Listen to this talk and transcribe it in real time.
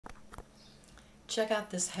Check out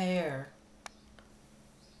this hair.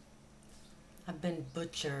 I've been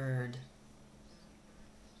butchered.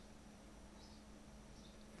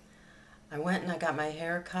 I went and I got my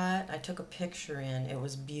hair cut. I took a picture in. It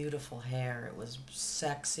was beautiful hair. It was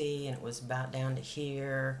sexy and it was about down to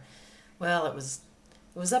here. Well, it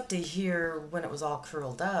was up to here when it was all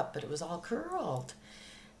curled up, but it was all curled.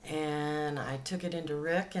 And I took it into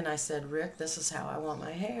Rick and I said, "Rick, this is how I want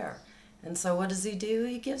my hair." And so what does he do?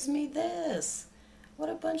 He gives me this. What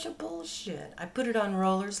a bunch of bullshit. I put it on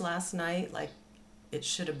rollers last night like it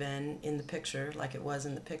should have been in the picture, like it was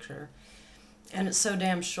in the picture. And it's so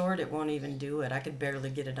damn short it won't even do it. I could barely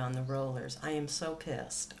get it on the rollers. I am so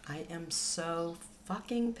pissed. I am so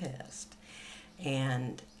fucking pissed.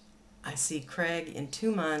 And I see Craig in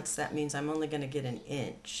 2 months. That means I'm only going to get an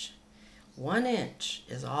inch. 1 inch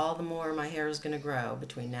is all the more my hair is going to grow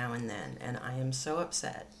between now and then. And I am so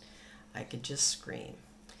upset. I could just scream.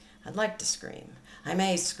 I'd like to scream. I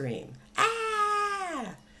may scream.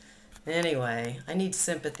 Ah! Anyway, I need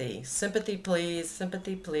sympathy. Sympathy, please.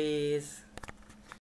 Sympathy, please.